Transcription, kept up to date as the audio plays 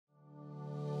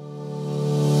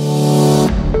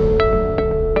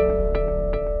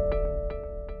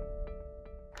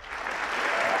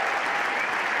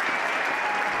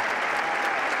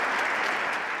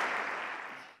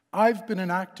I've been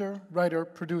an actor, writer,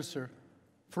 producer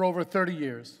for over 30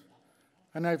 years,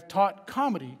 and I've taught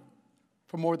comedy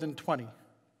for more than 20.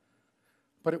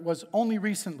 But it was only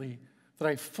recently that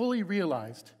I fully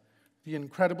realized the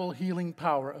incredible healing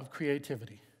power of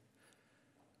creativity.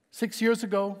 6 years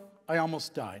ago, I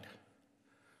almost died.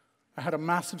 I had a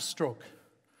massive stroke.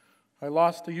 I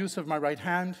lost the use of my right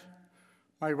hand,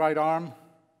 my right arm,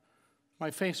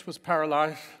 my face was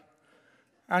paralyzed,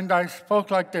 and I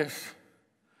spoke like this.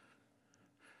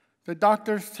 The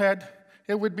doctors said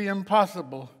it would be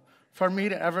impossible for me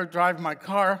to ever drive my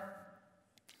car,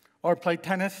 or play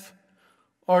tennis,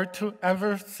 or to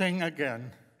ever sing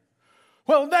again.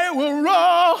 Well, they were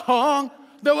wrong.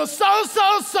 They were so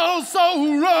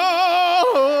wrong.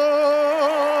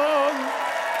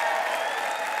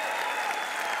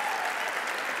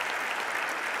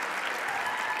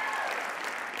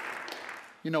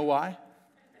 You know why?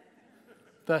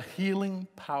 The healing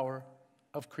power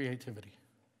of creativity.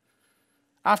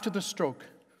 After the stroke,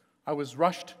 I was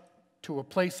rushed to a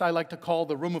place I like to call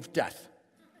the room of death.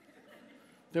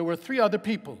 There were 3 other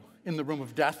people in the room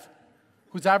of death,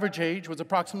 whose average age was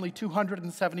approximately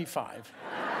 275.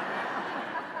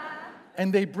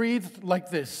 And they breathed like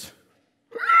this.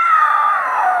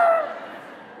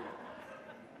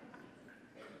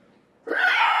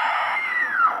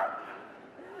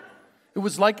 It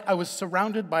was like I was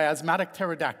surrounded by asthmatic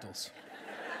pterodactyls.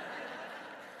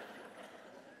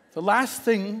 The last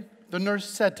thing the nurse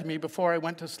said to me before I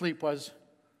went to sleep was,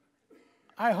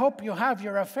 "I hope you have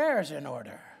your affairs in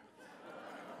order."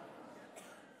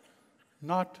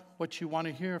 Not what you want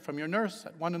to hear from your nurse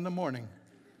at 1 in the morning.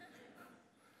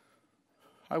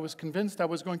 I was convinced I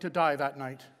was going to die that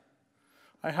night.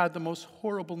 I had the most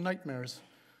horrible nightmares,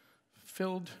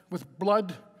 filled with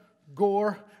blood,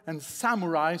 gore, and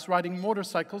samurais riding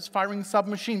motorcycles firing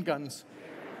submachine guns.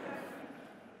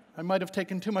 I might have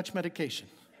taken too much medication.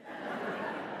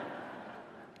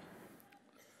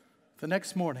 The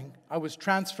next morning, I was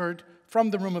transferred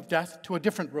from the room of death to a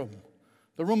different room,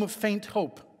 the room of faint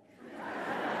hope.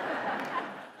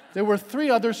 There were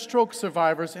 3 other stroke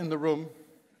survivors in the room.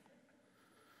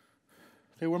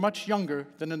 They were much younger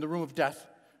than in the room of death,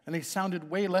 and they sounded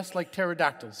way less like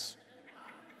pterodactyls.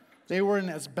 They were in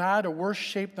as bad or worse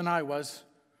shape than I was,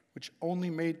 which only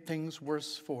made things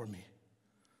worse for me.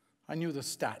 I knew the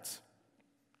stats.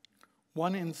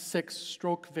 1 in 6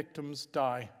 stroke victims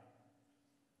die.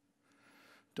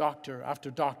 Doctor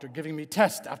after doctor, giving me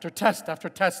test after test after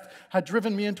test, had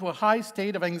driven me into a high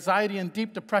state of anxiety and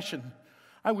deep depression.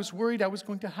 I was worried I was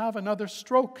going to have another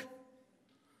stroke.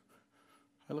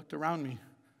 I looked around me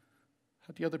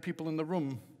at the other people in the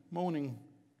room, moaning,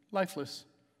 lifeless.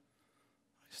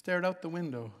 I stared out the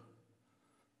window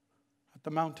at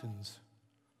the mountains.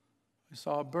 I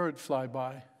saw a bird fly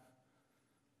by.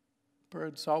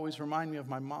 Birds always remind me of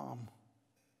my mom.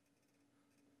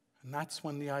 And that's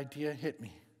when the idea hit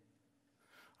me.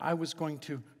 I was going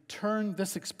to turn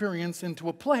this experience into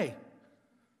a play,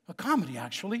 a comedy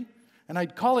actually, and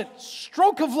I'd call it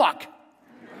Stroke of Luck.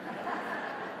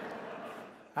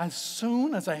 As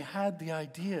soon as I had the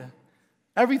idea,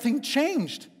 everything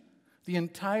changed. The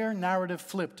entire narrative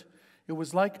flipped. It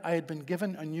was like I had been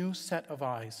given a new set of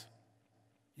eyes.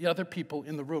 The other people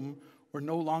in the room were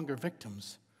no longer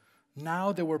victims.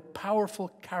 Now there were powerful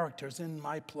characters in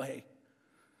my play.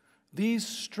 These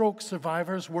stroke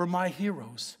survivors were my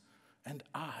heroes, and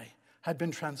I had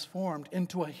been transformed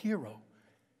into a hero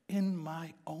in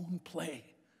my own play.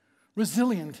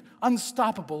 Resilient,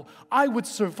 unstoppable, I would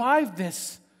survive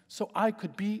this so I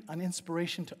could be an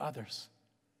inspiration to others.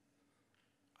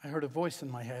 I heard a voice in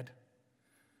my head.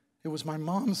 It was my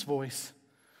mom's voice,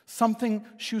 something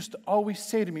she used to always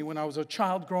say to me when I was a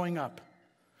child growing up.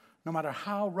 No matter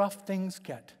how rough things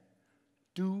get,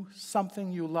 do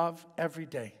something you love every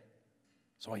day.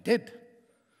 So I did.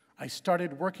 I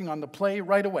started working on the play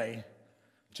right away,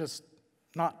 just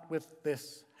not with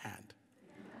this hand.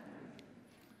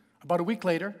 About a week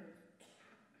later,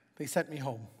 they sent me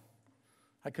home.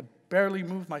 I could barely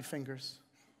move my fingers,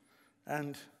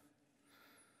 and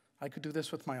I could do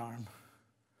this with my arm.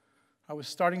 I was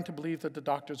starting to believe that the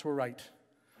doctors were right,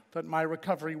 that my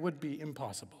recovery would be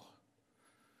impossible.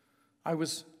 I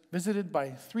was visited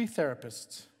by 3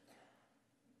 therapists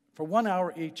for 1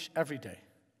 hour each every day.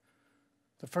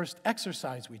 The first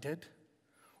exercise we did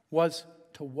was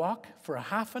to walk for a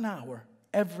half an hour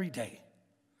every day.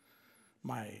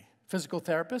 My physical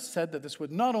therapist said that this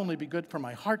would not only be good for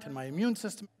my heart and my immune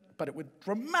system, but it would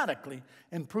dramatically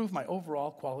improve my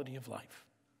overall quality of life.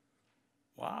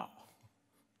 Wow.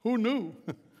 Who knew?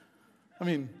 I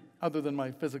mean, other than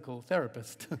my physical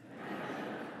therapist.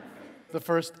 The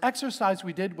first exercise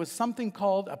we did was something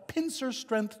called a pincer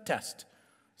strength test.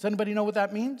 Does anybody know what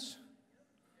that means?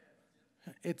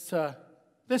 It's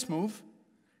this move.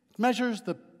 It measures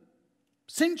the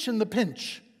cinch and the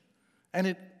pinch. And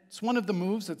it's one of the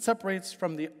moves that separates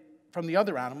from the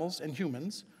other animals and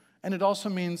humans. And it also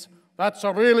means, that's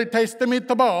a really tasty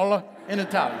meatball in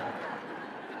Italian.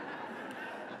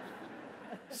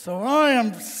 So I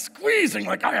am squeezing,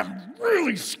 like I am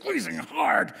really squeezing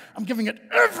hard. I'm giving it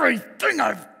everything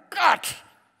I've got.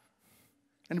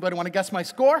 Anybody want to guess my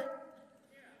score?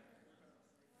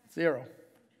 0.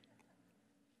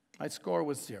 My score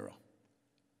was 0.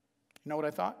 You know what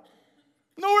I thought?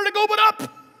 Nowhere to go but up.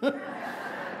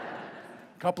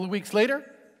 A couple of weeks later,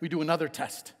 we do another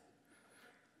test.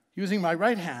 Using my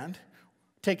right hand,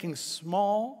 taking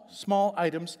small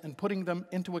items and putting them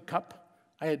into a cup,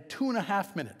 I had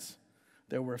 2.5 minutes.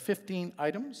 There were 15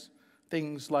 items,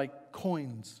 things like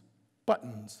coins,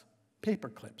 buttons, paper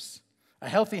clips. A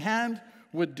healthy hand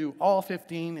would do all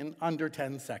 15 in under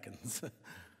 10 seconds.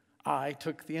 I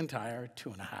took the entire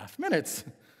 2.5 minutes.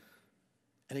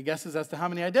 Any guesses as to how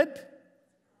many I did?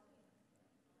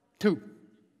 2.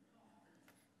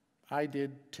 I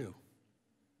did 2.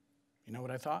 You know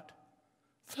what I thought?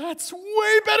 That's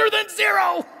way better than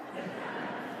 0!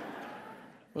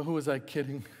 Well, who was I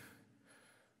kidding?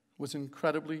 It was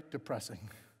incredibly depressing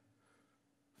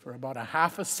for about a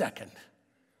half a second.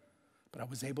 But I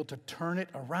was able to turn it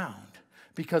around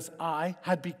because I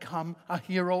had become a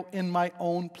hero in my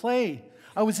own play.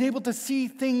 I was able to see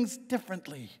things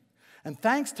differently. And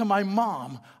thanks to my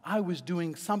mom, I was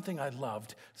doing something I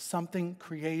loved, something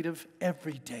creative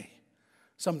every day.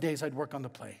 Some days I'd work on the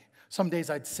play. Some days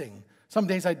I'd sing. Some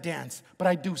days I'd dance. But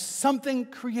I'd do something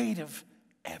creative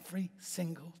every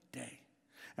single day.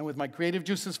 And with my creative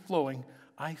juices flowing,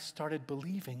 I started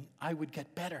believing I would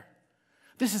get better.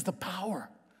 This is the power,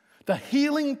 the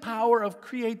healing power of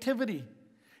creativity.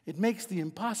 It makes the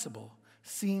impossible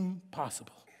seem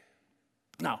possible.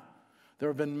 Now, there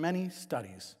have been many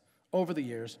studies over the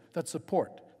years that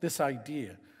support this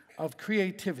idea of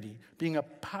creativity being a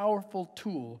powerful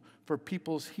tool for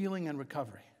people's healing and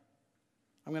recovery.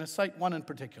 I'm going to cite one in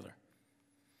particular.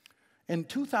 In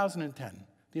 2010,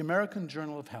 the American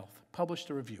Journal of Health published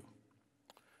a review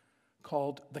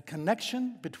called The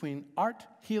Connection Between Art,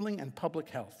 Healing, and Public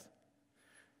Health.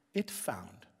 It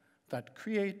found that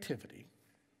creativity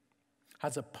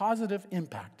has a positive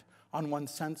impact on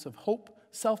one's sense of hope,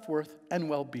 self-worth, and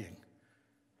well-being.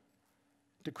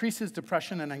 Decreases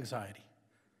depression and anxiety,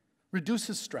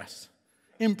 reduces stress,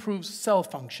 improves cell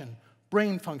function,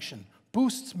 brain function,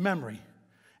 boosts memory,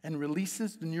 and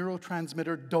releases the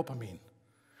neurotransmitter dopamine,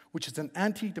 which is an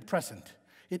antidepressant.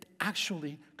 It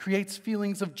actually creates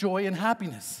feelings of joy and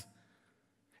happiness.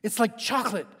 It's like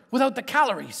chocolate without the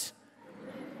calories.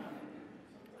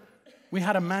 We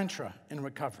had a mantra in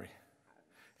recovery.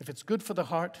 If it's good for the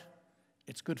heart,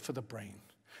 it's good for the brain.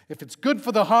 If it's good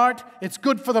for the heart, it's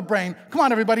good for the brain. Come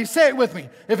on, everybody, say it with me.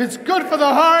 If it's good for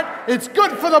the heart, it's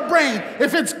good for the brain.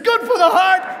 If it's good for the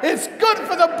heart, it's good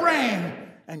for the brain.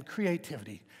 And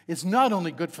creativity is not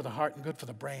only good for the heart and good for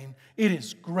the brain, it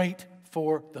is great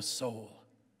for the soul.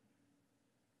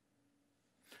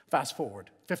 Fast forward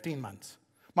 15 months.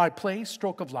 My play,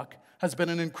 Stroke of Luck, has been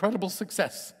an incredible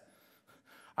success.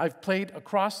 I've played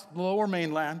across the Lower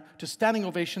Mainland to standing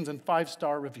ovations and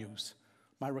 5-star reviews.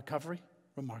 My recovery,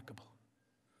 remarkable.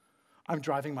 I'm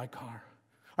driving my car.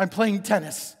 I'm playing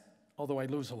tennis, although I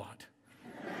lose a lot.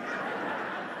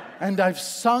 And I've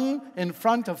sung in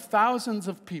front of thousands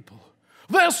of people.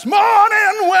 This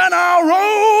morning when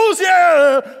I rose,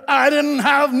 yeah, I didn't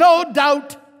have no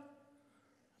doubt.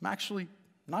 I'm actually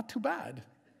not too bad.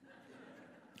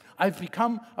 I've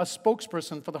become a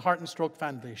spokesperson for the Heart and Stroke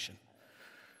Foundation.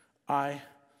 I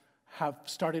have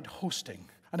started hosting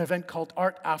an event called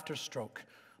Art After Stroke.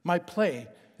 My play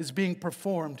is being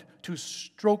performed to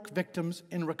stroke victims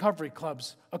in recovery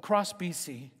clubs across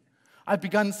BC. I've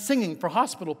begun singing for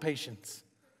hospital patients.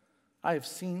 I have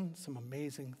seen some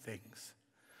amazing things.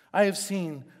 I have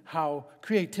seen how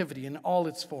creativity in all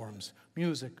its forms,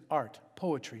 music, art,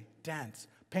 poetry, dance,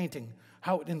 painting,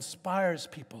 how it inspires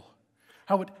people,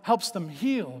 how it helps them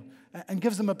heal and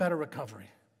gives them a better recovery.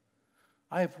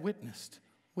 I have witnessed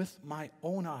with my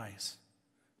own eyes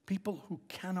people who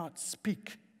cannot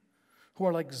speak, who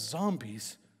are like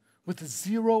zombies with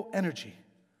zero energy,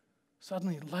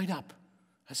 suddenly light up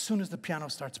as soon as the piano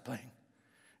starts playing.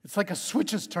 It's like a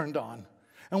switch is turned on.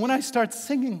 And when I start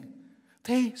singing,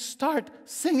 they start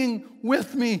singing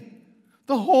with me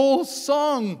the whole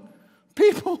song.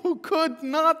 People who could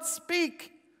not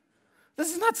speak.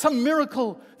 This is not some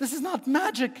miracle. This is not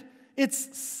magic.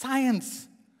 It's science.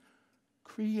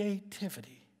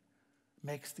 Creativity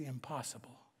makes the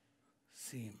impossible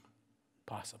seem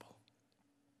possible.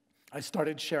 I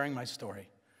started sharing my story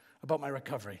about my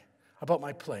recovery, about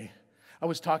my play. I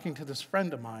was talking to this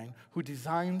friend of mine who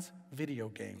designs video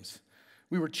games.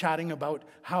 We were chatting about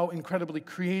how incredibly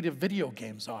creative video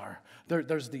games are.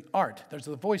 There's the art, there's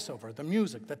the voiceover, the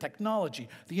music, the technology,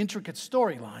 the intricate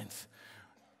storylines.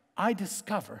 I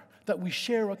discover that we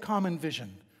share a common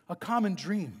vision, a common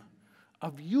dream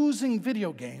of using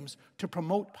video games to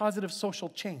promote positive social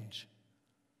change.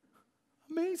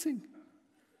 Amazing.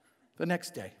 The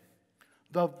next day,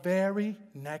 the very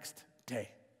next day,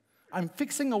 I'm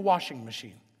fixing a washing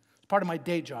machine. It's part of my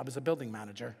day job as a building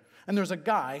manager. And there's a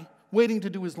guy waiting to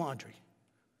do his laundry.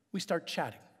 We start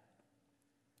chatting.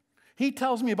 He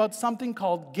tells me about something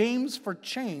called Games for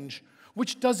Change,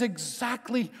 which does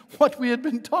exactly what we had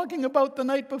been talking about the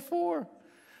night before.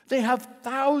 They have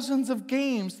thousands of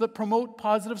games that promote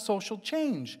positive social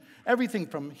change. Everything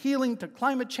from healing to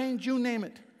climate change, you name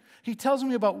it. He tells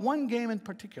me about one game in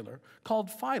particular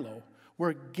called Philo,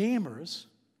 where gamers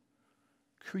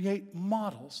create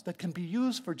models that can be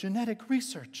used for genetic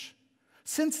research.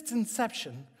 Since its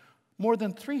inception, more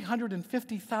than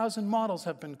 350,000 models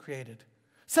have been created.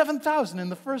 7,000 in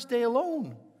the first day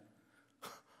alone.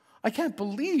 I can't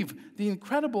believe the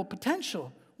incredible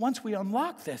potential once we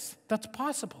unlock this that's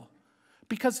possible.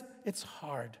 Because it's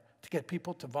hard to get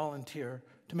people to volunteer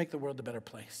to make the world a better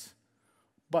place.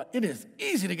 But it is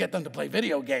easy to get them to play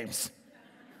video games.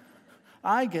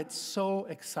 I get so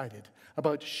excited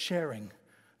about sharing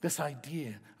this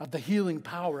idea of the healing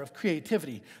power of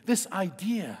creativity, this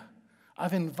idea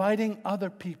of inviting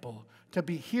other people to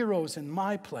be heroes in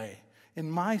my play, in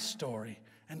my story,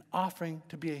 and offering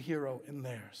to be a hero in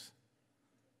theirs.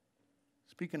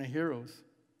 Speaking of heroes,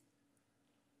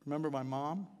 remember my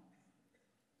mom?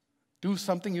 Do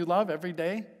something you love every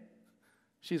day?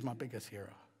 She's my biggest hero.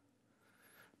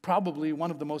 Probably one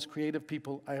of the most creative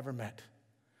people I ever met.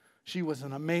 She was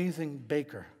an amazing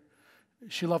baker.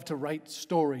 She loved to write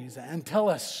stories and tell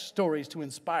us stories to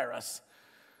inspire us.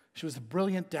 She was a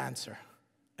brilliant dancer,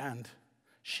 and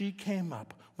she came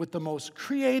up with the most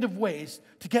creative ways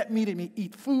to get me to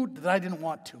eat food that I didn't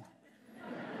want to.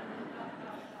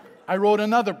 I wrote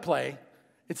another play.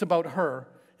 It's about her.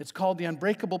 It's called The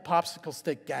Unbreakable Popsicle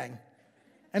Stick Gang.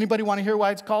 Anybody want to hear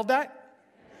why it's called that?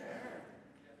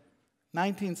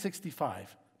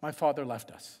 1965, my father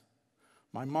left us.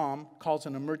 My mom calls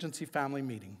an emergency family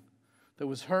meeting. There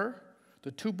was her,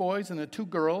 the 2 boys, and the 2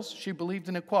 girls. She believed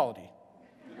in equality.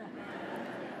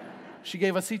 She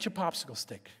gave us each a popsicle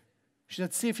stick. She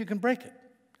said, see if you can break it.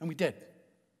 And we did.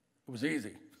 It was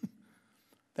easy.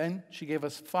 Then she gave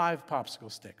us 5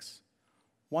 popsicle sticks.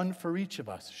 1 for each of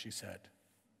us, she said.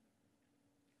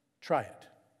 Try it.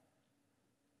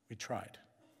 We tried.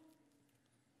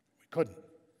 We couldn't.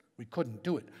 We couldn't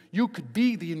do it. You could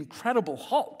be the Incredible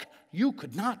Hulk. You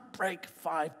could not break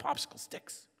 5 popsicle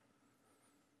sticks.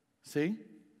 See,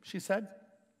 she said,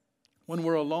 when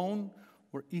we're alone,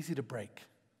 we're easy to break.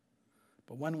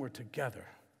 But when we're together,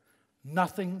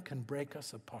 nothing can break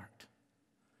us apart.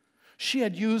 She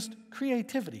had used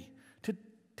creativity to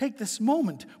take this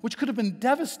moment, which could have been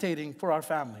devastating for our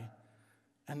family,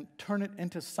 and turn it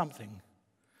into something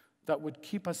that would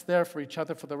keep us there for each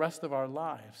other for the rest of our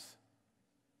lives.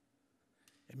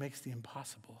 It makes the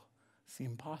impossible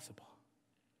seem possible.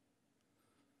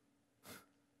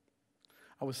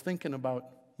 I was thinking about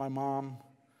my mom,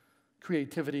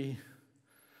 creativity,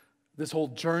 this whole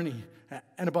journey,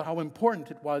 and about how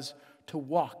important it was to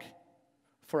walk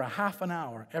for a half an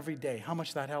hour every day, how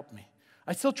much that helped me.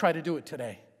 I still try to do it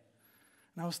today.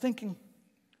 And I was thinking,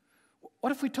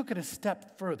 what if we took it a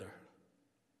step further?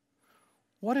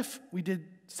 What if we did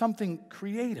something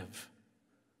creative,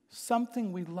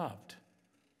 something we loved,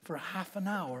 for half an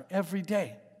hour every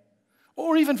day?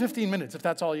 Or even 15 minutes if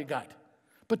that's all you got.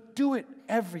 But do it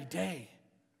every day.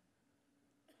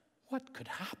 What could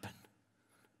happen?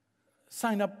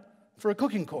 Sign up for a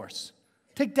cooking course.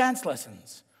 Take dance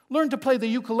lessons. Learn to play the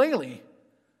ukulele.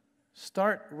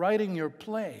 Start writing your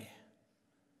play.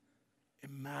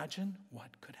 Imagine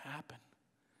what could happen.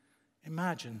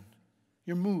 Imagine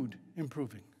your mood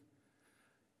improving,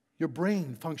 your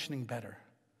brain functioning better,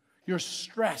 your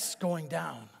stress going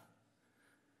down,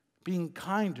 being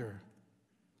kinder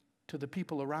to the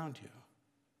people around you.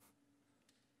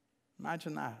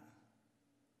 Imagine that.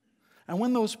 And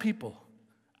when those people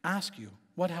ask you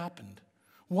what happened,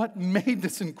 what made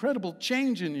this incredible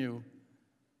change in you,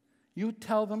 you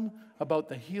tell them about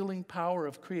the healing power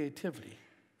of creativity.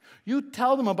 You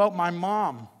tell them about my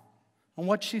mom and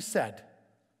what she said.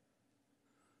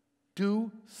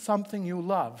 Do something you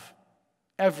love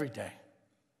every day.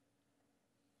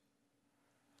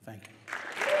 Thank you.